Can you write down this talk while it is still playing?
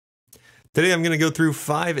Today I'm going to go through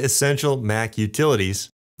 5 essential Mac utilities.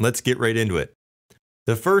 Let's get right into it.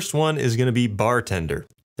 The first one is going to be Bartender.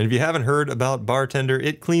 And if you haven't heard about Bartender,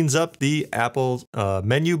 it cleans up the Apple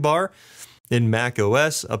menu bar in Mac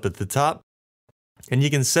OS up at the top. And you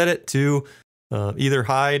can set it to either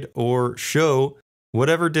hide or show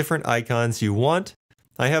whatever different icons you want.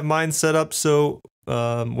 I have mine set up so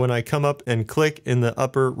when I come up and click in the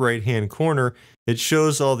upper right hand corner, it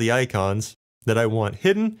shows all the icons that I want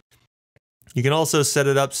hidden. You can also set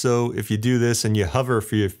it up so if you do this and you hover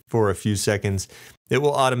for a few seconds, it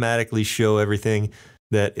will automatically show everything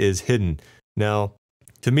that is hidden. Now,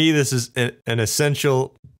 to me, this is an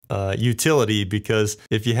essential utility because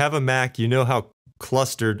if you have a Mac, you know how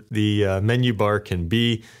clustered the menu bar can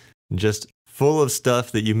be, just full of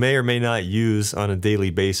stuff that you may or may not use on a daily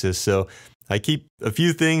basis. So I keep a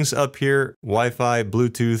few things up here: Wi-Fi,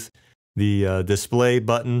 Bluetooth, the display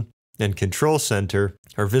button, and control center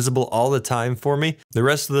are visible all the time for me. The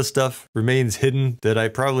rest of the stuff remains hidden that I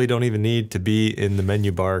probably don't even need to be in the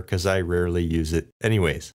menu bar because I rarely use it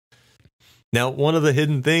anyways. Now, one of the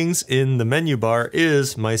hidden things in the menu bar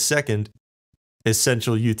is my second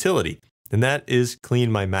essential utility, and that is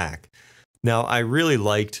CleanMyMac. Now, I really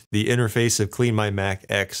liked the interface of CleanMyMac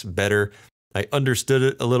X better. I understood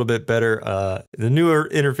it a little bit better. The newer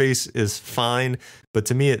interface is fine, but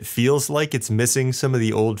to me it feels like it's missing some of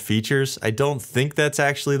the old features. I don't think that's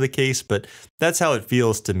actually the case, but that's how it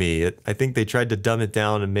feels to me. I think they tried to dumb it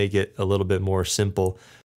down and make it a little bit more simple.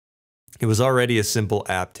 It was already a simple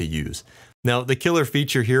app to use. Now, the killer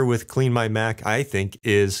feature here with CleanMyMac, I think,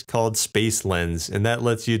 is called Space Lens, and that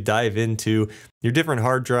lets you dive into your different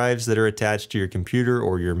hard drives that are attached to your computer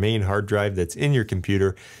or your main hard drive that's in your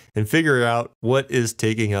computer and figure out what is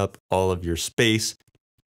taking up all of your space,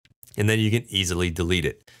 and then you can easily delete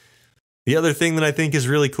it. The other thing that I think is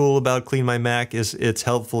really cool about CleanMyMac is it's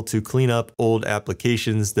helpful to clean up old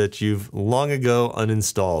applications that you've long ago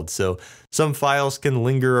uninstalled. So some files can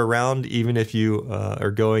linger around even if you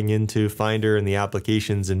are going into Finder and the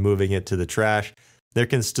applications and moving it to the trash. There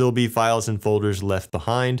can still be files and folders left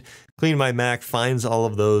behind. CleanMyMac finds all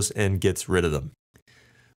of those and gets rid of them.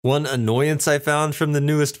 One annoyance I found from the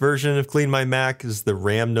newest version of CleanMyMac is the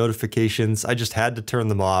RAM notifications. I just had to turn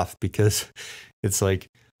them off because it's like,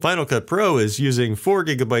 Final Cut Pro is using 4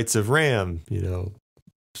 gigabytes of RAM,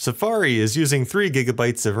 Safari is using 3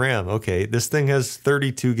 gigabytes of RAM. Okay, this thing has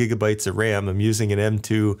 32 gigabytes of RAM. I'm using an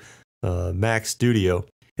M2 Mac Studio.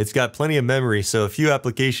 It's got plenty of memory, so a few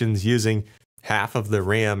applications using half of the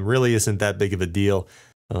RAM really isn't that big of a deal.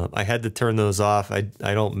 I had to turn those off. I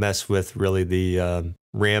don't mess with really the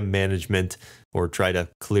RAM management or try to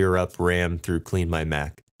clear up RAM through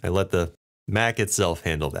CleanMyMac. I let the Mac itself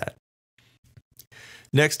handle that.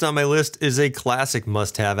 Next on my list is a classic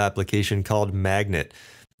must-have application called Magnet.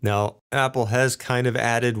 Now, Apple has kind of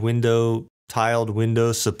added tiled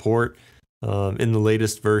window support in the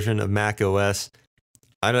latest version of Mac OS.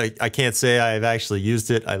 I can't say I've actually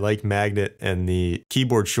used it. I like Magnet, and the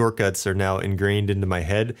keyboard shortcuts are now ingrained into my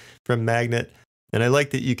head from Magnet. And I like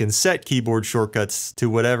that you can set keyboard shortcuts to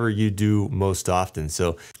whatever you do most often.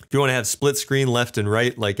 So if you want to have split screen left and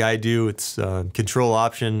right like I do, it's Control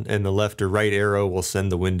Option and the left or right arrow will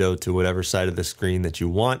send the window to whatever side of the screen that you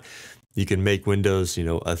want. You can make windows,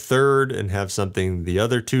 a third and have something the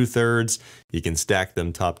other 2/3. You can stack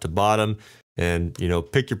them top to bottom and,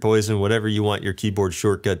 pick your poison, whatever you want your keyboard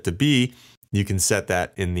shortcut to be, you can set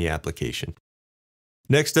that in the application.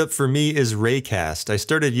 Next up for me is Raycast. I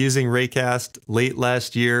started using Raycast late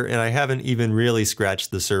last year, and I haven't even really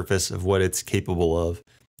scratched the surface of what it's capable of.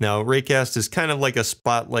 Now, Raycast is kind of like a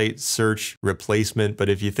Spotlight search replacement, but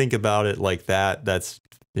if you think about it like that, that's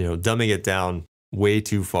dumbing it down way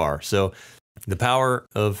too far. So the power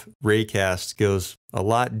of Raycast goes a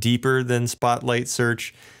lot deeper than Spotlight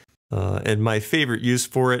search, and my favorite use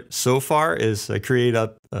for it so far is I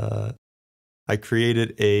created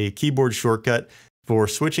a keyboard shortcut for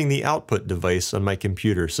switching the output device on my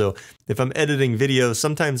computer. So if I'm editing video,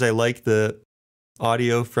 sometimes I like the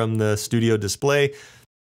audio from the studio display.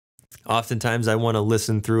 Oftentimes I want to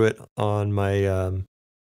listen through it on my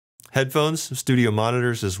headphones, studio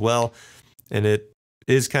monitors as well. And it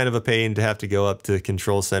is kind of a pain to have to go up to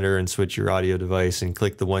Control Center and switch your audio device and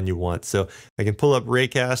click the one you want. So I can pull up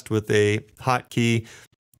Raycast with a hotkey,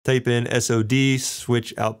 type in SOD,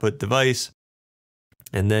 switch output device,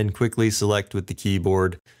 and then quickly select with the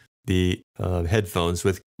keyboard the headphones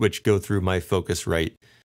which go through my Focusrite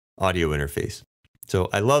audio interface. So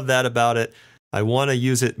I love that about it. I want to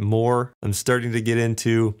use it more. I'm starting to get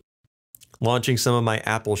into launching some of my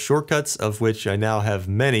Apple shortcuts, of which I now have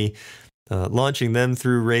many. launching them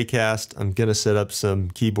through Raycast. I'm going to set up some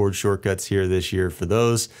keyboard shortcuts here this year for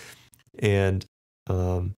those. And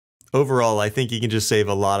overall, I think you can just save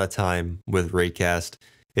a lot of time with Raycast.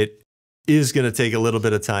 It is going to take a little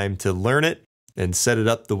bit of time to learn it and set it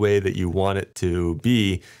up the way that you want it to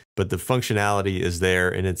be, but the functionality is there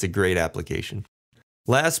and it's a great application.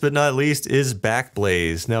 Last but not least is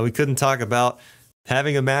Backblaze. Now, we couldn't talk about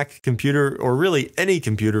having a Mac computer, or really any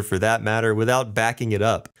computer for that matter, without backing it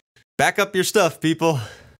up. Back up your stuff, people.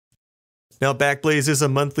 Now, Backblaze is a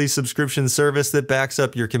monthly subscription service that backs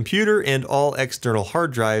up your computer and all external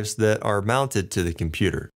hard drives that are mounted to the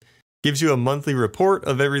computer. Gives you a monthly report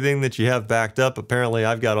of everything that you have backed up. Apparently,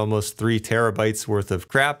 I've got almost 3 terabytes worth of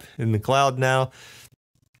crap in the cloud now.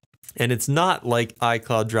 And it's not like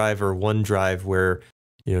iCloud Drive or OneDrive where,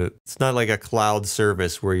 it's not like a cloud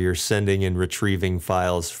service where you're sending and retrieving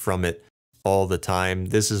files from it all the time.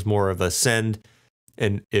 This is more of a send.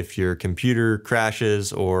 And if your computer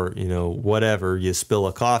crashes or, whatever, you spill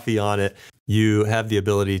a coffee on it, you have the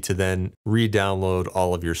ability to then re-download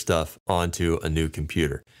all of your stuff onto a new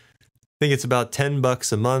computer. I think it's about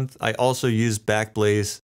 $10 a month. I also use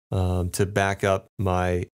Backblaze to back up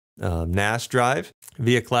my NAS drive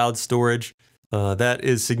via cloud storage. That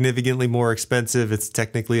is significantly more expensive. It's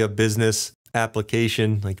technically a business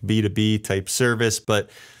application, like B2B type service, but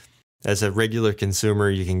as a regular consumer,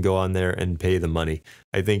 you can go on there and pay the money.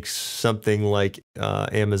 I think something like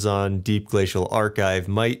Amazon Deep Glacial Archive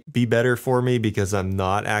might be better for me because I'm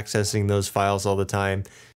not accessing those files all the time.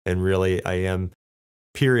 And really, I am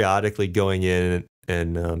periodically going in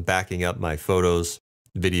and backing up my photos,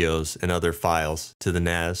 videos, and other files to the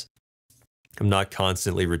NAS. I'm not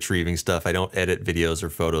constantly retrieving stuff. I don't edit videos or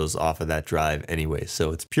photos off of that drive anyway,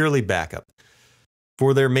 so it's purely backup.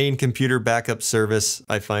 For their main computer backup service,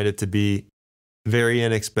 I find it to be very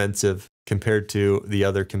inexpensive compared to the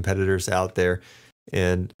other competitors out there,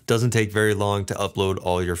 and it doesn't take very long to upload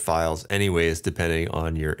all your files anyways, depending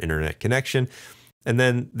on your internet connection. And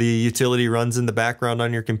then the utility runs in the background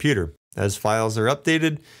on your computer. As files are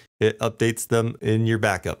updated, it updates them in your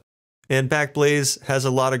backup. And Backblaze has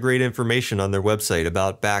a lot of great information on their website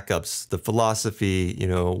about backups, the philosophy,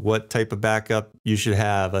 what type of backup you should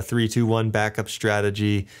have, a 3-2-1 backup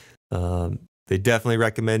strategy. They definitely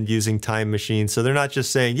recommend using Time Machine. So they're not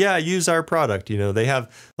just saying, yeah, use our product. They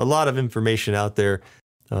have a lot of information out there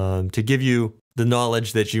to give you the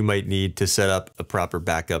knowledge that you might need to set up a proper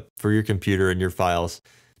backup for your computer and your files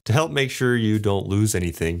to help make sure you don't lose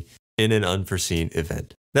anything in an unforeseen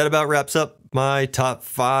event. That about wraps up my top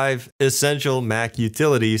 5 essential Mac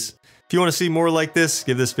utilities. If you want to see more like this,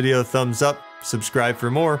 give this video a thumbs up, subscribe for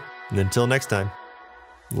more, and until next time,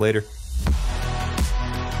 later.